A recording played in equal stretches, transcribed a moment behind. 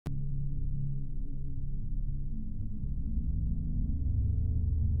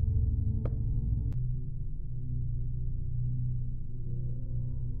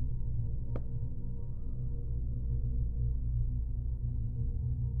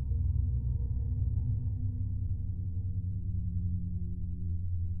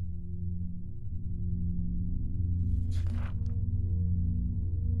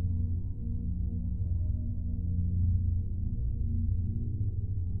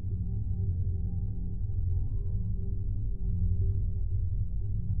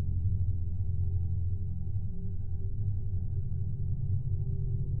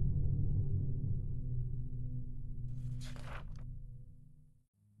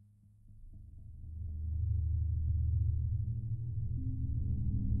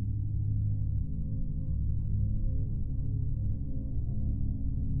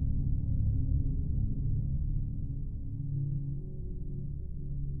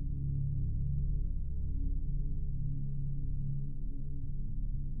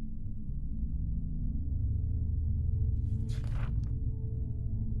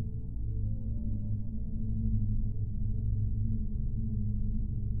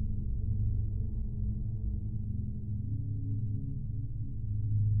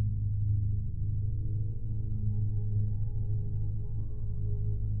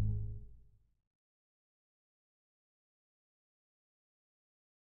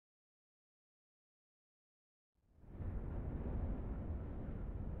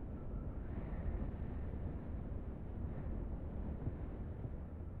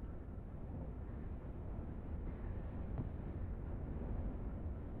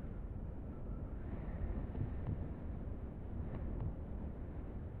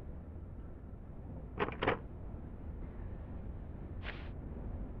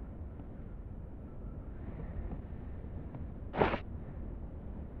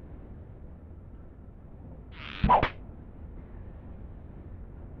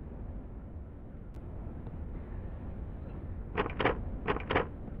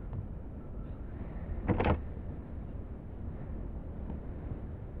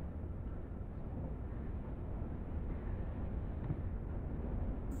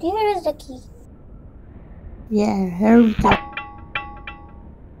There is the key. Yeah, here we go.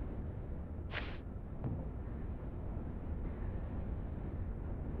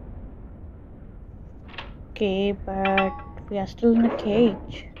 Okay, but we are still in a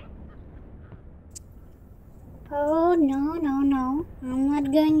cage. Oh, no. I'm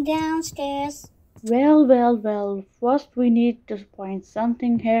not going downstairs. Well. First we need to find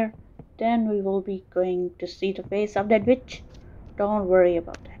something here. Then we will be going to see the face of that witch. Don't worry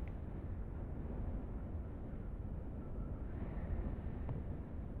about that.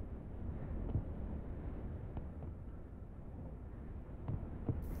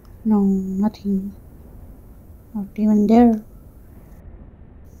 No, nothing. Not even there.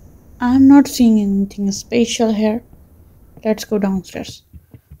 I'm not seeing anything special here. Let's go downstairs.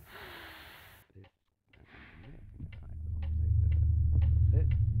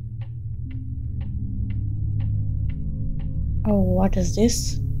 Oh, what is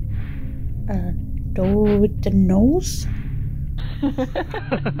this? A door with the nose?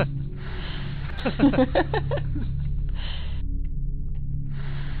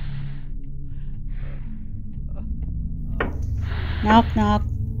 Knock, knock.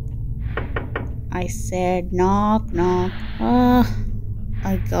 I said knock, knock. Ah,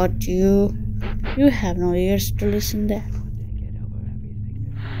 I got you. You have no ears to listen there.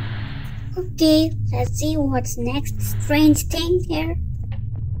 Okay, let's see what's next strange thing here.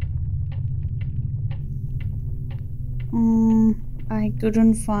 I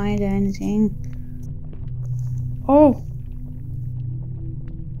couldn't find anything. Oh,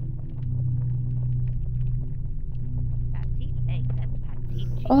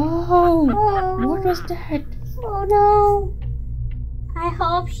 oh, what was that? Oh no. I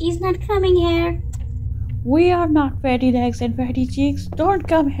hope she's not coming here. We are not fatty legs and fatty cheeks. Don't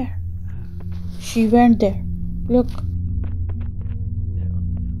come here. She went there. Look.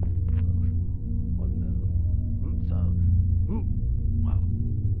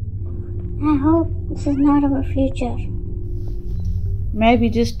 I hope this is not our future. Maybe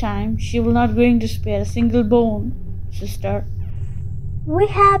this time she will not going to spare a single bone, sister. We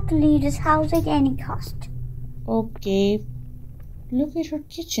have to leave this house at any cost. Okay. Look at her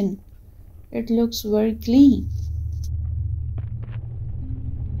kitchen. It looks very clean.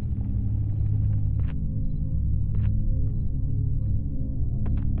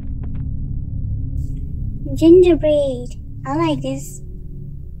 Gingerbread. I like this.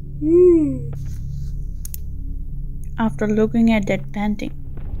 After looking at that painting,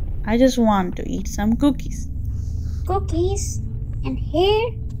 I just want to eat some cookies. Cookies? And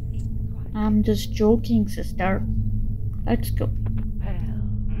here? I'm just joking, sister. Let's go. Well,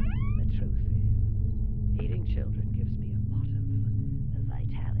 the truth is, eating children gives me a lot of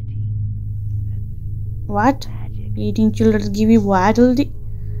vitality and What? magic. Eating children give you vitality?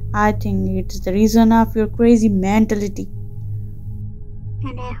 I think it's the reason of your crazy mentality.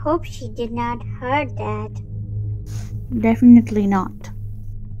 And I hope she did not hurt that. Definitely not.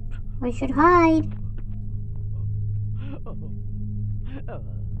 We should hide.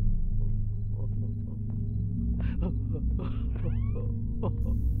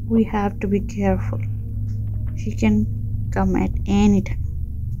 We have to be careful. She can come at any time.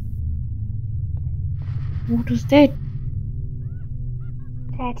 What is that?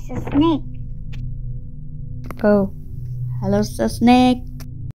 That's a snake. Oh, hello, the snake.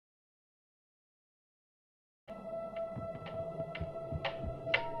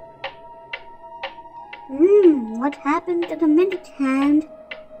 What happened to the minute hand?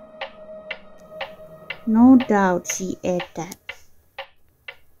 No doubt she ate that.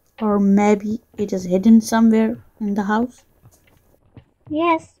 Or maybe it is hidden somewhere in the house.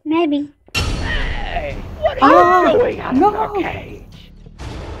 Yes, maybe. Hey, what are you doing out of no. your cage?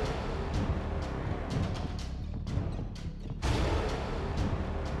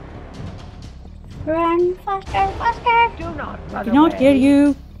 Run faster. Do not run I cannot away. hear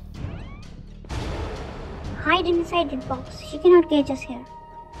you. Hide inside that box. She cannot catch us here.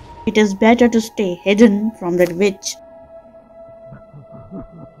 It is better to stay hidden from that witch.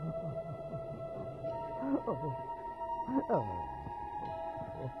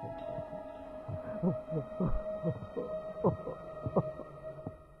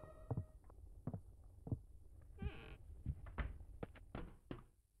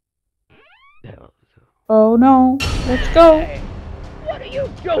 Oh no, let's go. Hey, what are you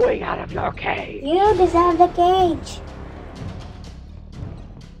doing out of your cage? You deserve the cage.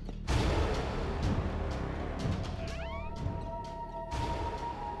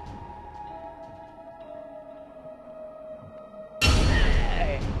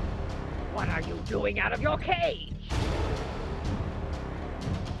 What are you doing out of your cage?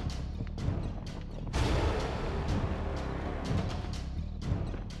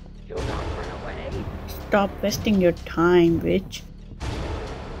 Stop wasting your time, witch.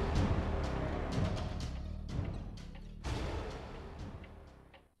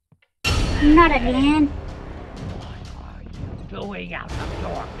 Not again. What are you doing out of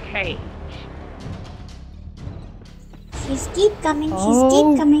your cage? She's keep coming. She's Oh,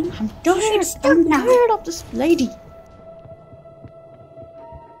 keep coming. I'm You should tired. stop I'm now. tired of this lady.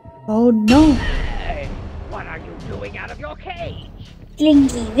 Oh no. Hey, what are you doing out of your cage?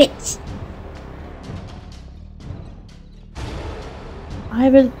 Clingy witch. I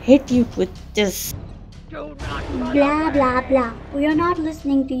will hit you with this. Do not run Blah away. blah blah. We are not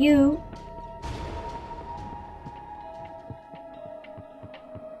listening to you.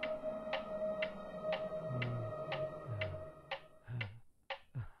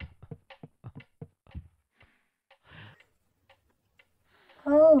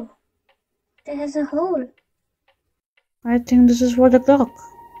 Oh, there's a hole. I think this is for the clock.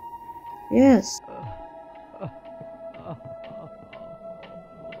 Yes.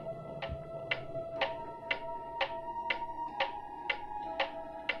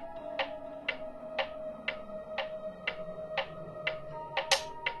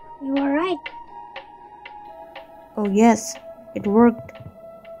 You are right. Oh yes, it worked.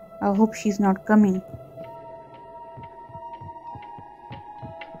 I hope she's not coming.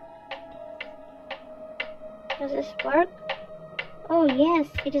 Does this work? Oh yes,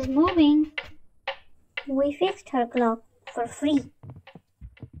 it is moving. We fixed her clock for free.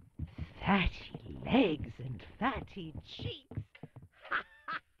 Fatty legs and fatty cheeks.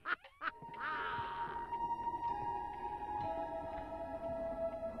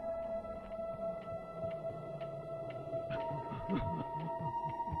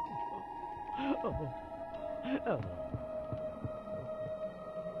 Oh. Oh.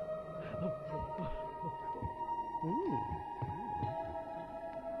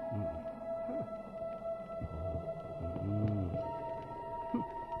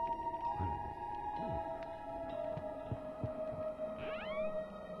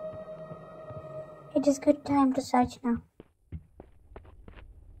 It is good time to search now.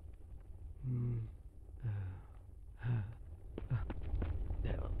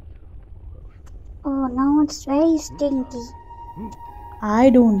 Oh no, it's very stinky.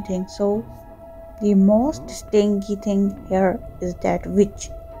 I don't think so. The most stinky thing here is that witch.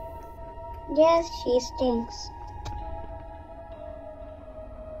 Yes, she stinks.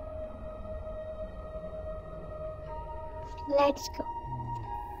 Let's go.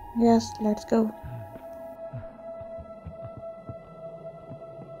 Yes, let's go.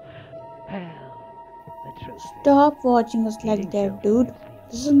 Well, the truth Stop watching us is, like eating that, children dude. gives me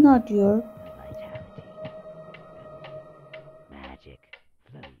a This is not your. lot of vitality. Magic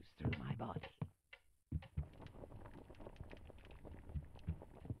flows through my body.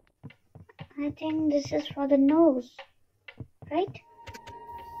 I think this is for the nose, right?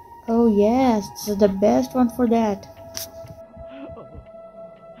 Oh yes, this is the best one for that.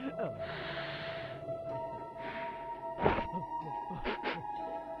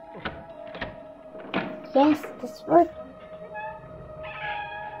 Yes, this worked.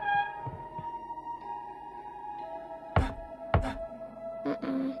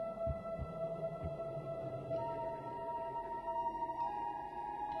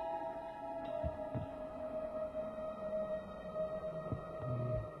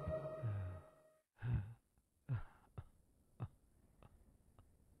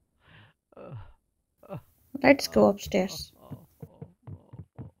 Let's go upstairs.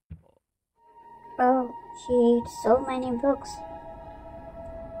 Oh, she ate so many books.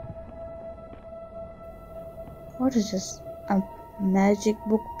 What is this? A magic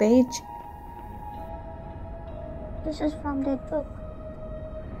book page? This is from that book.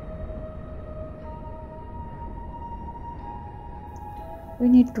 We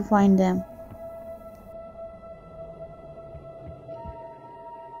need to find them.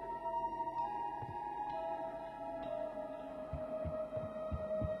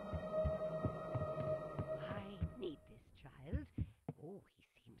 I need this child. Oh, he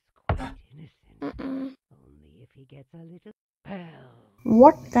seems quite innocent. Only if he gets a little. Well,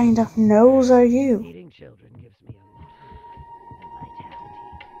 What kind of nose are you? eating children gives me a lot of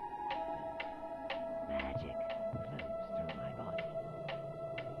vitality. Magic flows through my body.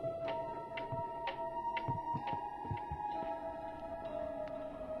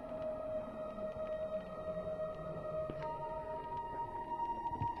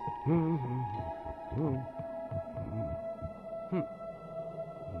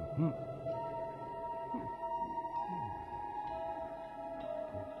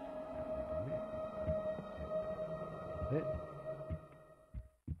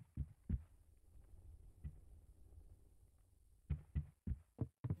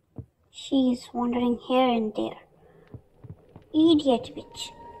 She is wandering here and there. Idiot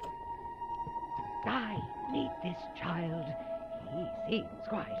bitch. I need this child. He seems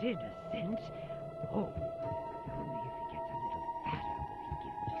quite innocent. Oh, only if he gets a little fatter will he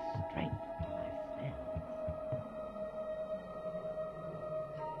give me strength for my spells.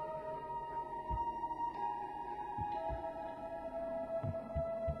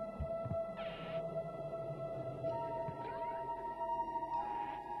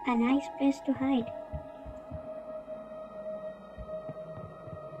 A nice place to hide.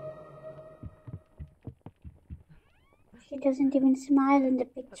 She doesn't even smile in the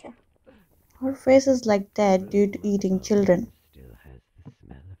picture. Her face is like that due to eating children. Still has the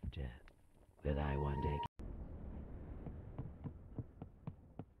smell of death. Will I one day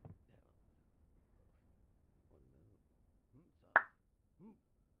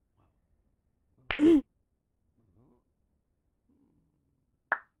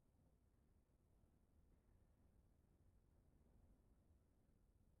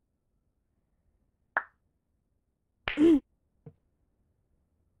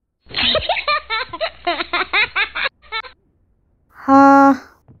Ha,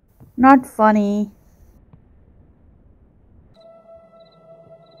 not funny.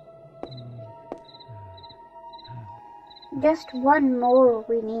 Just one more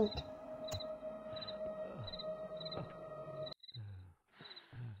we need.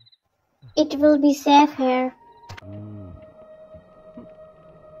 It will be safe here.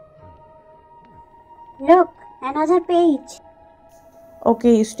 Look, another page.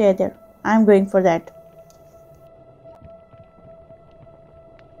 Okay, you stay there. I'm going for that.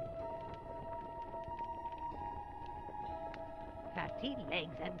 fatty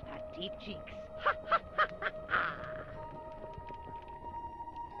legs and fatty cheeks?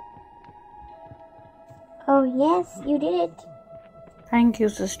 Oh yes, you did it. Thank you,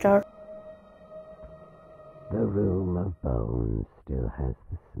 sister. The room of bones still has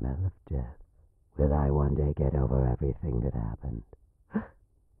the smell of death. Will I one day get over everything that happened?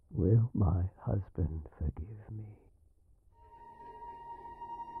 Will my husband forgive me?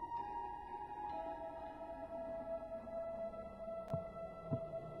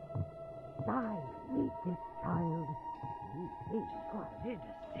 I need this child. He seems quite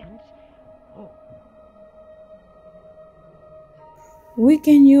innocent. Oh, We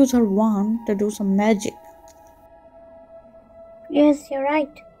can use her wand to do some magic. Yes, you're right.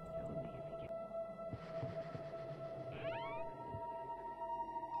 only if he gets...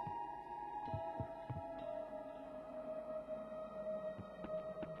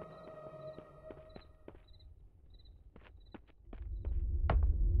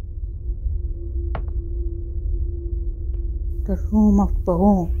 The room of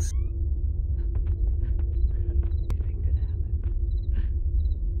bones. everything that happened.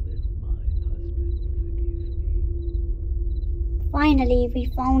 Will my husband forgive me? Finally, we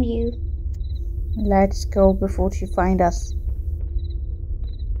found you. Let's go before she finds us.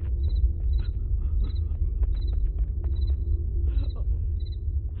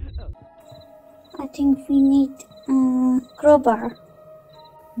 I think we need crowbar.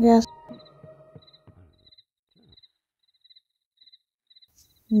 Yes.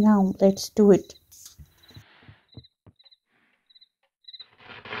 Now let's do it.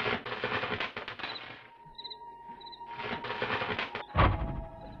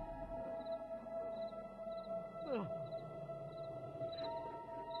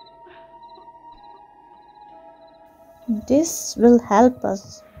 This will help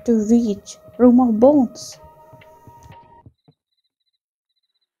us to reach room of bones.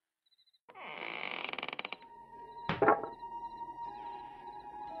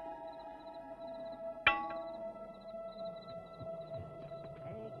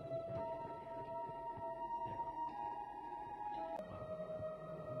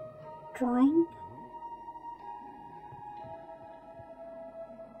 Drawing.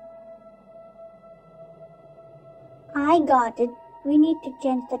 I got it. We need to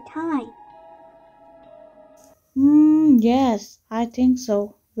change the time. Yes, I think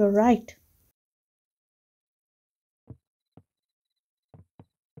so. You're right.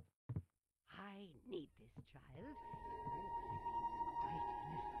 I need this child. Oh, he seems quite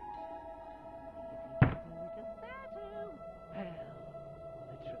innocent. Only if he gets a little fatter. Well,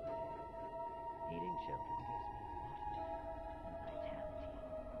 the truth is, eating children gives me a lot of vitality.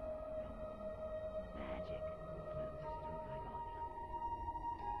 And magic flows through my body.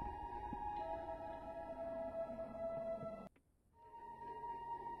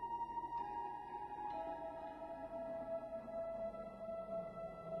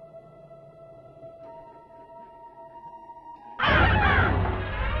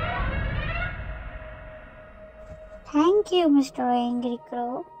 Thank you, Mr. Angry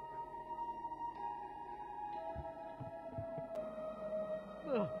Crow.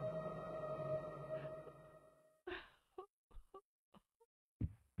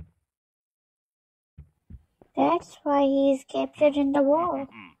 That's why he is captured in the wall.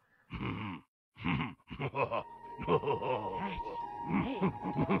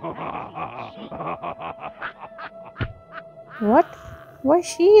 What? Why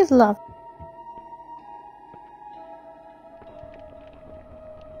she is laughing?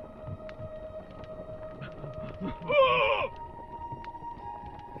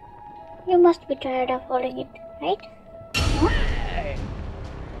 You must be tired of holding it, right? No?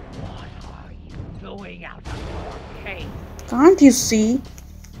 What are you doing out of your cage? Can't you see?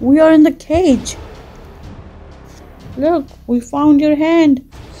 We are in the cage. Look, we found your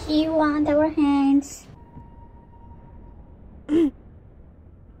hand. He want our hands.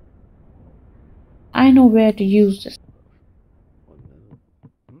 I know where to use this.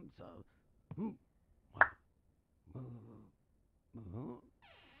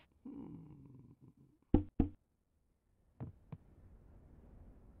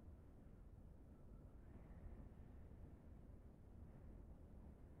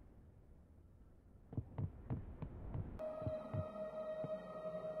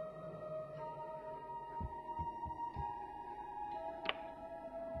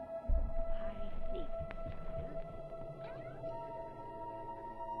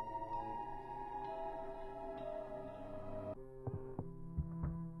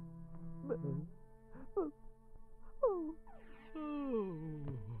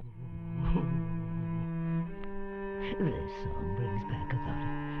 This song brings back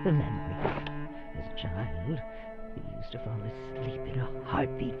a memory. As a child, he used to fall asleep in a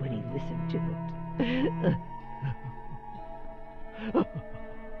heartbeat when he listened to it.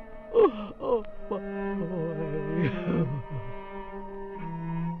 Oh, boy.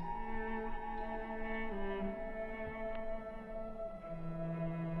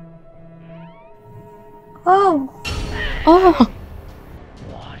 Oh, Oh,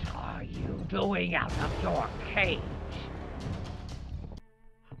 What are you doing out of your cage?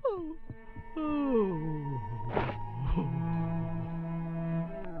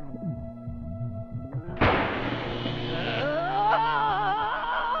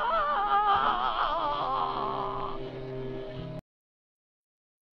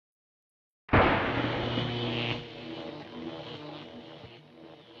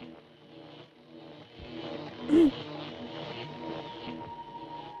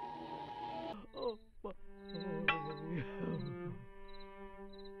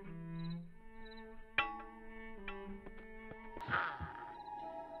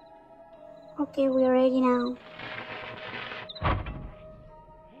 okay, we're ready now.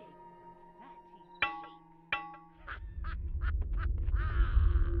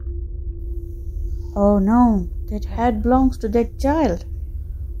 oh no, that hat belongs to that child.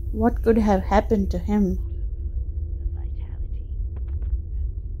 What could have happened to him? The vitality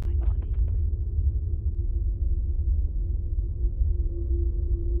in my body.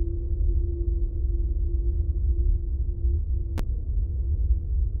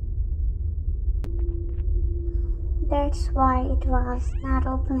 That's why it was not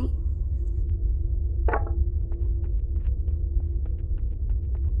opening.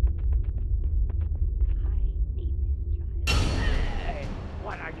 I need this child. Hey,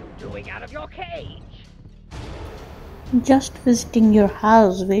 what are you doing out of your cage? Just visiting your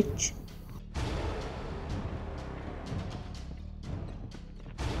house, witch.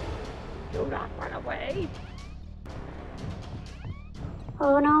 Do not run away.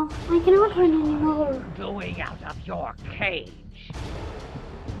 Oh no, I cannot run anymore. Doing out of your cage.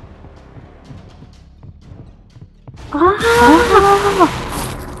 Ah!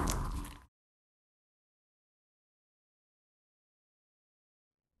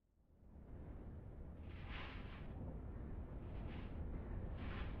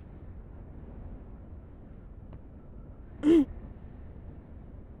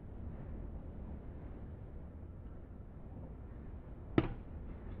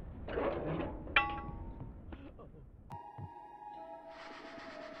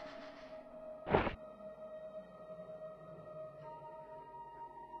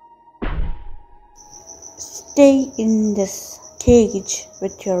 Stay in this cage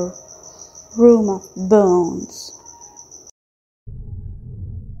with your room of bones.